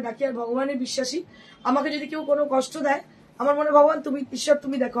সবসময় ডাকি আর ভগবানের বিশ্বাসী। আমাকে যদি কেউ কোনো কষ্ট দেয়, আমার মনে ভগবান তুমি, ঈশ্বর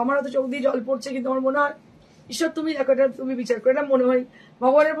তুমি দেখো, আমার হয়তো চোখ দিয়ে জল পড়ছে, কিন্তু আমার মনে হয় ঈশ্বর তুমি দেখো, এটা তুমি বিচার করো, এটা মনে হয়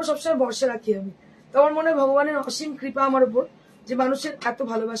ভগবানের উপর সবসময় ভরসা রাখি আমি। তো আমার মনে হয় ভগবানের অসীম কৃপা আমার উপর, যে মানুষের এত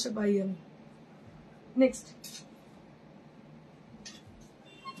ভালোবাসা পাই আমি। Next,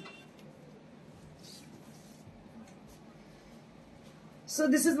 so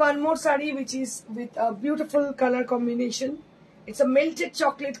this is one more sari which is with a beautiful color combination. It's a melted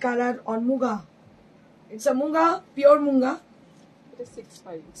chocolate color on muga. It's a muga, pure muga. It is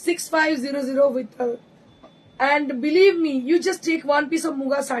 6500 with and believe me, you just take one piece of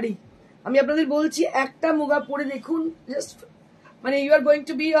muga sari. আমি আপনাদের বলছি, একটা মুগা পরে দেখুন, just মানে you are going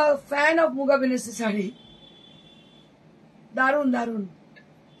to be a fan of muga Banarasi sari. দারুন দারুন,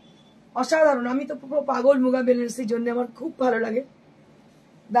 অসাধারণ। আমি তো পুরো পাগল মুগা বেনারসির জন্য, আমার খুব ভালো লাগে,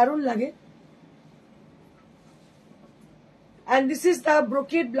 দারুন লাগে। And this is the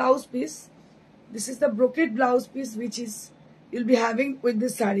brocade blouse piece. This is the brocade blouse piece which is you'll be having with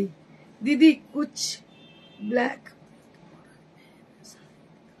this sari. Didi kuch black,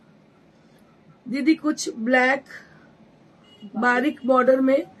 दीदी कुछ ब्लैक बारीक बॉर्डर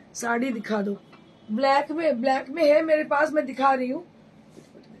में साड़ी दिखा दो। ब्लैक में है मेरे पास, मैं दिखा रही हूँ।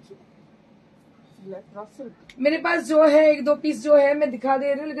 मेरे पास जो है एक दो पीस जो है मैं दिखा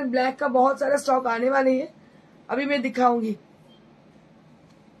दे रही हूँ, लेकिन ब्लैक का बहुत सारा स्टॉक आने वाले हैं, अभी मैं दिखाऊंगी।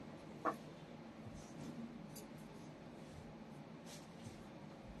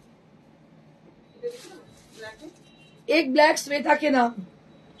 एक ब्लैक श्वेता के नाम,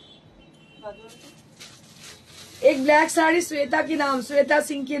 एक ब्लैक साड़ी श्वेता के नाम, श्वेता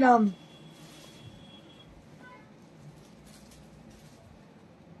सिंह के नाम।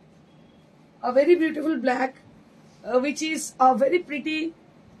 A very beautiful black, which is a very pretty,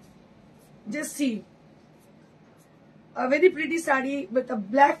 just see, a very pretty sari with a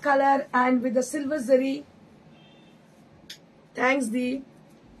black color and with the silver zari. Thanks Dee.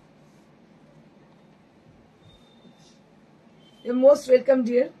 You're most welcome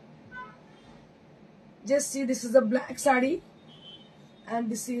dear. Just see, this is a black sari and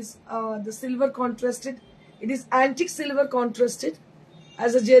this is the silver contrasted. It is antique silver contrasted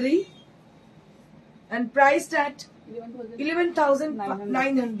as a jerry and priced at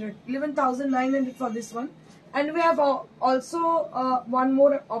 11,900. 11,900 for this one. And we have also one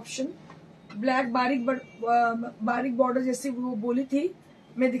more option, black बारीक border जैसी वो बोली थी,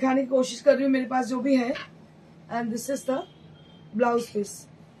 मैं दिखाने की कोशिश कर रही हूँ मेरे पास जो भी है। And this is the blouse piece.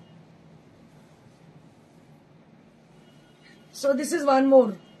 So this is one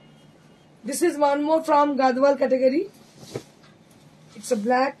more. This is one more from Gadwal category. It's a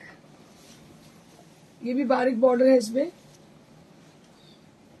black. ये भी बारीक बॉर्डर है इसमें,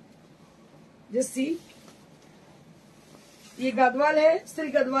 जस्ट सी। ये गदवाल है,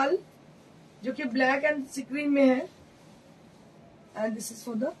 सिल्क गदवाल, जो कि ब्लैक एंड स्क्रीन में है। And this is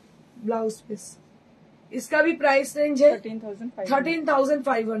for the blouse piece. इसका भी प्राइस रेंज है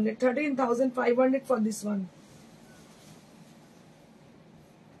 13,500 फॉर दिस वन।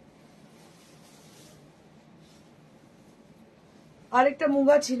 আরেকটা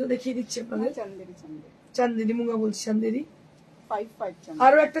মুগা ছিল, দেখিয়ে দিচ্ছি আপনাদের। চান্দেরি মুগা বলছি, চান্দেরি।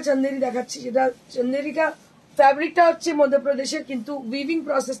 আরো একটা চান্দেরি দেখাচ্ছি, যেটা চান্দেরিটা ফ্যাব্রিকটা হচ্ছে মধ্যপ্রদেশের, কিন্তু উইভিং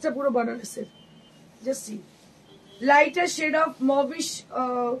প্রসেসটা পুরো বানারসের। Just see, lighter shade of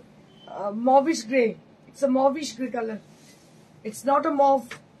mauvish grey. It's a mauvish grey colour. It's not a mauve,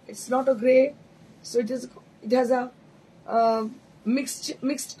 it's not a grey, so it has a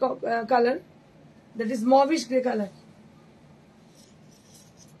mixed color, that is movish grey color.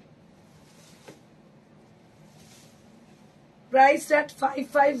 Priced at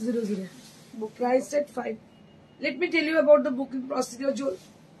 5500. Priced at 5. Let me tell you about the booking procedure.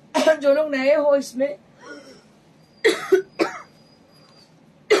 जो लोग नए हो इसमें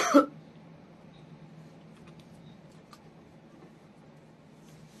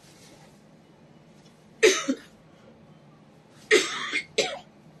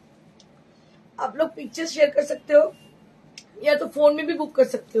आप लोग pictures share कर सकते हो या तो फोन में भी बुक कर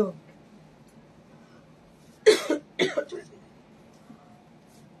सकते हो।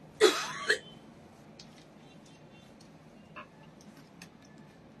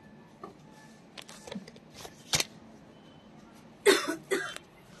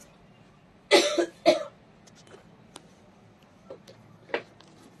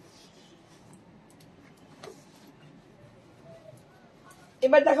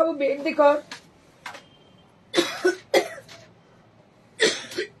 এবার দেখাবো bed decor.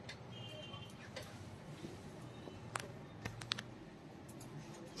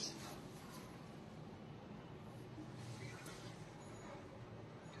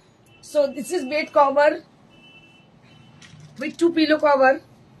 So this is bed cover with 2 pillow cover.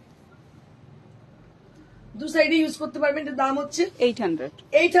 দু সাইডে ইউজ করতে পারবেন। এর দাম হচ্ছে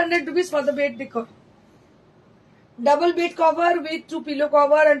 800 rupees for the bed decor. Double bed cover with 2 pillow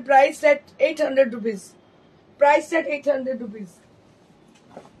cover and priced at 800 rupees. Priced at 800 rupees.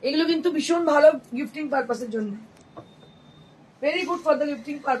 এগুলো কিন্তু ভীষণ ভালো গিফটিং পারপাসের জন্য। Very good for the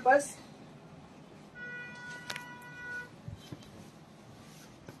gifting purpose.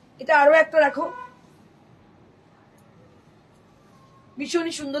 এটা আরো একটা রাখো,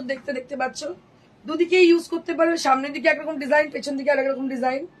 ভীষণই সুন্দর দেখতে পাচ্ছ। দুদিকে ইউজ করতে পারবে, সামনের দিকে একরকম ডিজাইন, পেছন দিকে আরেক রকম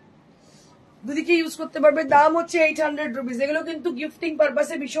ডিজাইন, দুদিকে ইউজ করতে পারবে। দাম হচ্ছে 800 রুপিস। এগুলো কিন্তু গিফটিং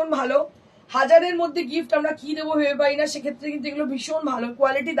পারপাসে ভীষণ ভালো। হাজারের মধ্যে গিফট আমরা কি দেবো ভেবে পাই না, সেক্ষেত্রে কিন্তু এগুলো ভীষণ ভালো,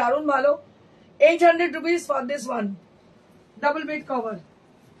 কোয়ালিটি দারুণ ভালো। 800 rupees for this one double bed cover.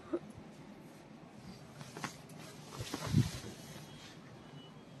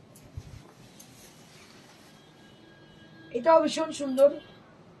 এটাও ভীষণ সুন্দর।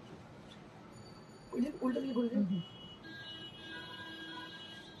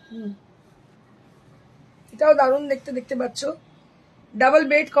 এটাও দারুণ দেখতে পাচ্ছ। ডাবল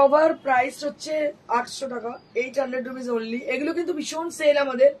বেড কভার, প্রাইস হচ্ছে 800 টাকা, 800 রুপিস অনলি। এগুলো কিন্তু ভীষণ সেল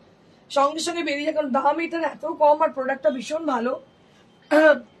আমাদের, সঙ্গে সঙ্গে বেরিয়ে যায়, কারণ দাম এটার এত কম আর প্রোডাক্টটা ভীষণ ভালো।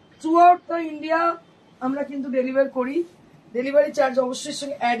 থ্রু আউট দ্য ইন্ডিয়া আমরা কিন্তু ডেলিভার করি। ডেলিভারি চার্জ অবশ্যই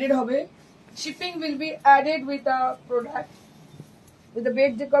সঙ্গে অ্যাডেড হবে। Shipping will be added with the product, with the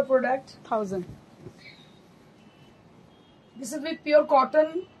bed decor product. 1000. This is with pure cotton,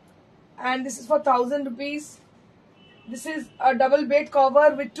 and this is for 1000 rupees. This is a double bed cover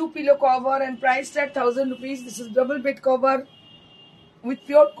with 2 pillow cover and priced at 1000 rupees. This is double bed cover with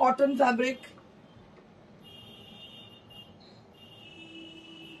pure cotton fabric.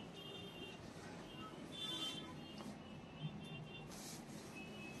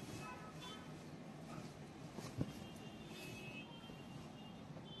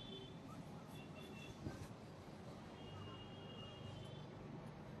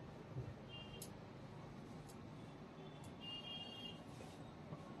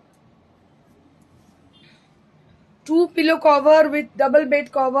 Two pillow cover with double bed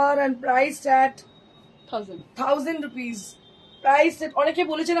cover and priced at 1000 rupees. Priced at অনেকে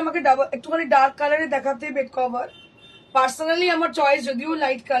বলেছেন আমাকে একটুখানি dark কালারে দেখাতে bed cover. Personally আমার choice যদিও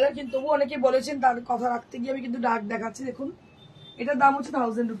light colour, কিন্তু তবু অনেকে বলেছেন, তার কথা রাখতে গিয়ে আমি কিন্তু ডার্ক দেখাচ্ছি। দেখুন, এটার দাম হচ্ছে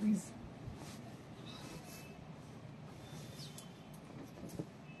 1000 রুপিস।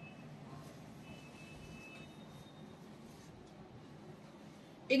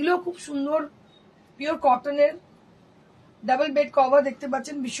 এগুলো খুব সুন্দর, পিওর কটনের ডাবল বেড কভার দেখতে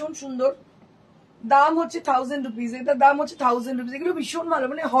পাচ্ছেন, ভীষণ সুন্দর। দাম হচ্ছে 1000 রুপিস। এটার দাম হচ্ছে 1000 রুপিস। এগুলো ভীষণ ভালো,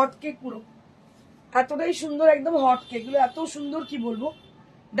 মানে হট কেক পুরো, এতটাই সুন্দর, একদম হট কেক। এগুলো এত সুন্দর কি বলবো।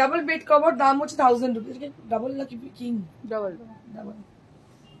 ডাবল বেড কভার, দাম হচ্ছে 1000 রুপিস। ডাবল না কি king? Double.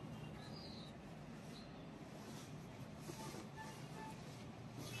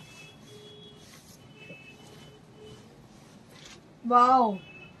 Wow,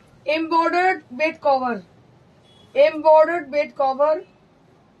 embroidered bed cover. Embroidered bed cover.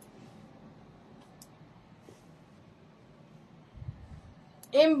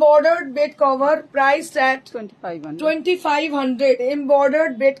 Embroidered bed cover priced at 2500.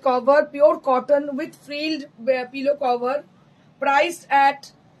 Embroidered bed cover, pure cotton with frilled pillow cover, priced at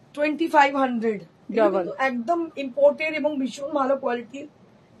 2500. একদম ইম্পোর্টেড এবং ভীষণ ভালো কোয়ালিটির।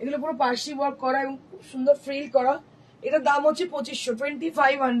 এগুলো পুরো পার্সি ওয়ার্ক করা এবং খুব সুন্দর ফ্রিল করা। এটার দাম হচ্ছে 2500,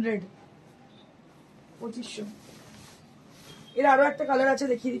 2500, 2500। এর আরো একটা কালার আছে,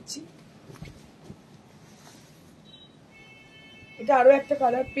 দেখিয়ে দিচ্ছি। এটা আরো একটা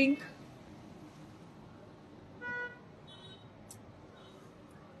কালার পিঙ্ক,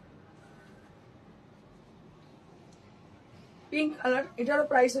 পিঙ্ক কালার, এটারও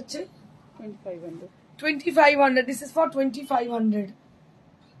প্রাইস হচ্ছে 2500. This is for 2500.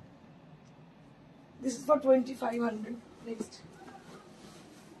 This is for 2500. Next.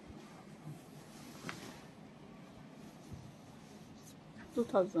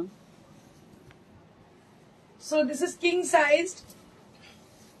 $2,000. So this is king sized.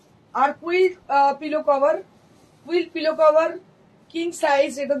 Our quill pillow cover king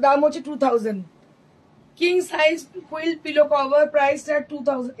size. এটার দাম হচ্ছে 2000. King size queen pillow cover price এট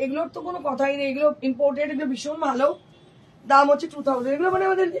 2000. এগুলোর তো কোনো কথাই নেই, এগুলো ইম্পোর্টেড, এগুলো ভীষণ ভালো, দাম হচ্ছে 2000. এগুলো মানে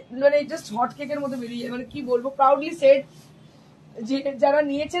আমাদের মানে জাস্ট হট কেকের মধ্যে বেরিয়ে যায়, মানে কি বলবো, প্রাউডলি সেড, যে যারা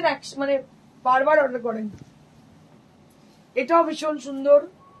নিয়েছেন মানে বারবার অর্ডার করেন। এটাও ভীষণ সুন্দর,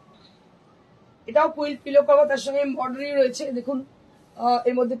 এটাও কুইল পিলো কভার, তার সঙ্গে এমব্রয়ডারি রয়েছে, দেখুন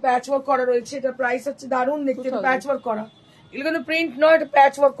এর মধ্যে প্যাচ ওয়ার্ক করা রয়েছে। এটা প্রাইস হচ্ছে দারুণ দেখতে, প্যাচ ওয়ার্ক করা, এগুলো কিন্তু প্রিন্ট নয়, এটা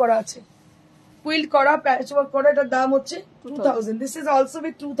প্যাচ ওয়ার্ক করা আছে, কুইল করা, প্যাচ ওয়ার্ক করা, এটার দাম হচ্ছে 2000. This is also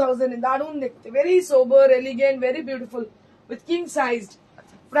with 2000. দারুণ দেখতে, very sober, elegant, very beautiful, with king sized,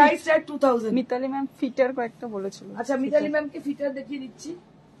 price at 2000. Mitali ma'am fitter কয়েকটা বলেছিল। আচ্ছা, মিতালি ম্যামকে ফিটার দেখিয়ে দিচ্ছি।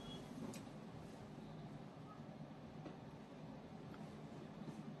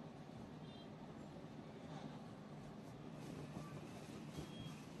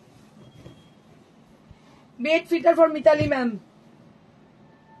 Bed fitter for Mitali ma'am.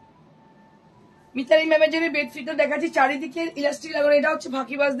 Mitali ম্যামের জন্য বেড ফিটার দেখাচ্ছি, চারিদিকে ইলাস্টিক লাগানো। এটা হচ্ছে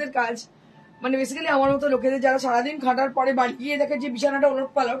ফাঁকিবাজদের কাজ, মানে বেসিক্যালি আমার মতো লোকেদের যারা সারাদিন খাটার পরে বাড়ি গিয়ে দেখে যে বিছানাটা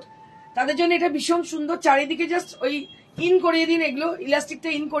ওলট পালট, তাদের জন্য এটা ভীষণ সুন্দর। চারিদিকে জাস্ট ওই ইন করিয়ে দিন, এগুলো ইলাস্টিকটা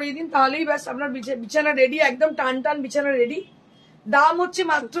ইন করিয়ে দিন, তাহলেই ব্যাস আপনার বিছানা রেডি, একদম টান টান বিছানা রেডি। দাম হচ্ছে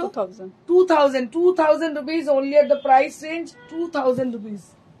মাত্র 2000 rupees only at the price range 2000 rupees.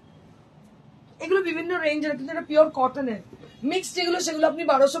 এগুলো বিভিন্ন রেঞ্জের, কিন্তু এটা পিওর কটনের। মিক্সড যেগুলো সেগুলো আপনি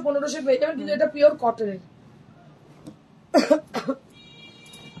 1200-1500 পেয়ে যাবেন, কিন্তু এটা পিওর কটনের।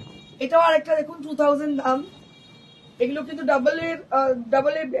 এটাও আরেকটা দেখুন 2000 দাম। এগুলো কিন্তু ডাবল এর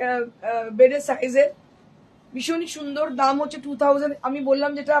বেডের সাইজের, ভীষণই সুন্দর, দাম হচ্ছে 2000. আমি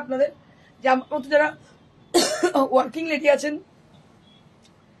বললাম যেটা আপনাদের, যে আমার মতো যারা ওয়ার্কিং লেডি আছেন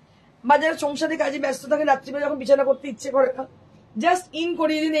বা যারা সংসারে কাজে ব্যস্ত থাকেন, রাত্রিবেলা যখন বিছানা করতে ইচ্ছে করে না, জাস্ট ইন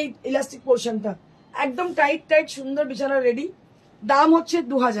করিয়ে দিন এই ইলাস্টিক পোর্শনটা, একদম টাইট টাইট সুন্দর বিছানা রেডি। দাম হচ্ছে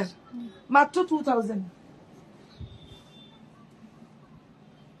 2000, মাত্র 2000।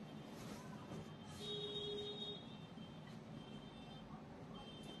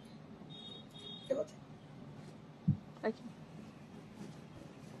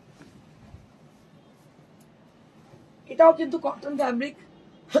 এটাও কিন্তু কটন ফ্যাব্রিক,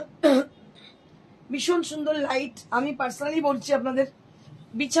 ভীষণ সুন্দর লাইট। আমি পার্সোনালি বলছি আপনাদের,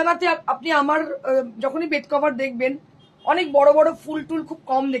 বিছানাতে আপনি আমার যখনই বেড কভার দেখবেন, অনেক বড় বড় ফুল টুল খুব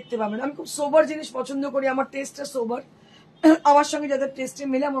কম দেখতে পাবেন। আমি খুব সোবার জিনিস পছন্দ করি, আমার টেস্টটা সোবার। আমার সঙ্গে যাদের টেস্টে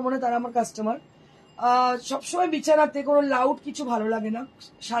মেলে আমার মনে হয় তারা আমার কাস্টমার। সবসময় বিছানাতে কোনো লাউড কিছু ভালো লাগে না,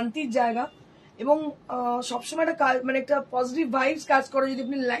 শান্তির জায়গা, এবং সবসময় একটা মানে একটা পজিটিভ ভাইবস কাজ করে যদি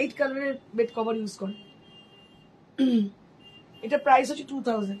আপনি লাইট কালারের বেড কভার ইউজ করেন। এটা প্রাইস হচ্ছে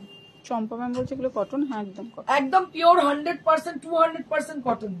 2000। চম্পা ম্যাম বলছে এগুলো কটন? হ্যাঁ, একদম কটন, একদম পিওর 100%, 200%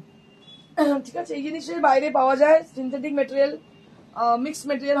 কটন। ঠিক আছে, এই জিনিসের বাইরে পাওয়া যায় সিনথেটিক মেটেরিয়াল, মিক্স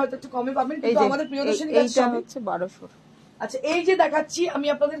মেটেরিয়াল হয়তো একটু কমে পাবেন, কিন্তু আমাদের প্রিয়দর্শনী এইটা হচ্ছে 1200। আচ্ছা, এই যে দেখাচ্ছি আমি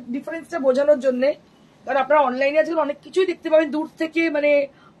আপনাদের ডিফারেন্সটা বোঝানোর জন্য, কারণ আপনারা অনলাইনে আজকাল অনেক কিছুই দেখতে পাবেন দূর থেকে, মানে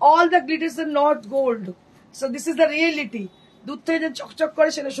all the glitters are not gold, so this is the reality. দূর থেকে যে চকচক করে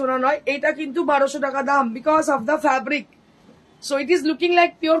সেটা সোনা নয়, এটা কিন্তু 1200 টাকা দাম, because of the fabric. So it is looking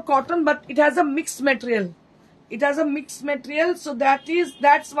like pure cotton, but it has a mixed material. It has a mixed material, so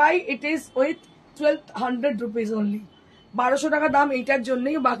that's why it is with 1200 rupees only. 1200 টাকা দাম এইটার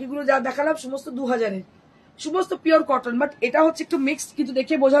জন্যই, বাকিগুলো যা দেখালাম সমস্ত 2000 এর, সমস্ত পিওর কটন। বাট এটা হচ্ছে একটু মিক্সড, কিন্তু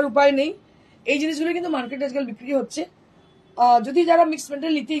দেখে বোঝার উপায় নেই। এই জিনিসগুলো কিন্তু মার্কেটে আজকাল বিক্রি হচ্ছে। যদি যারা মিক্সড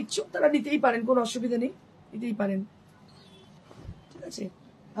মেটেরিয়াল নিতে ইচ্ছুক তারা নিতেই পারেন, কোনো অসুবিধা নেই, নিতেই পারেন। ঠিক আছে,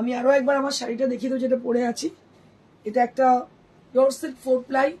 আমি আরো একবার আমার শাড়িটা দেখিয়ে দেবো যেটা পরে আছি। এটা একটা Your silk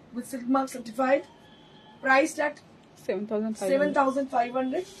 4-ply with silk mark certified, priced at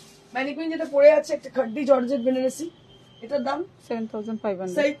 7500. Mannequin যেটা পরে আছে একটা খাড্ডি জর্জেট বেনারসি, এটার দাম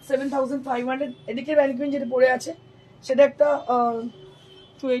 7500। এদিকে ম্যানিকুইন যেটা পরে আছে সেটা একটা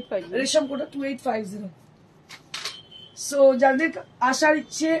 2850 রেশম কোটা 2850। সো যাদের আসার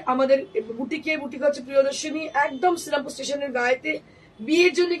ইচ্ছে, আমাদের বুটিক হচ্ছে প্রিয়দর্শনী, একদম শ্রীরামপুর স্টেশনের গায়েতে।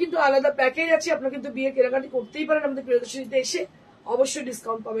 বিয়ের জন্য কিন্তু আলাদা প্যাকেজ আছে, আপনারা কিন্তু বিয়ের কেনাকাটি করতেই পারেন আমাদের প্রিয়দর্শনীতে এসে, অবশ্যই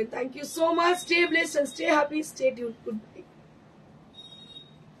ডিসকাউন্ট পাবেন। Thank you so much, stay blessed and stay happy, stay tuned.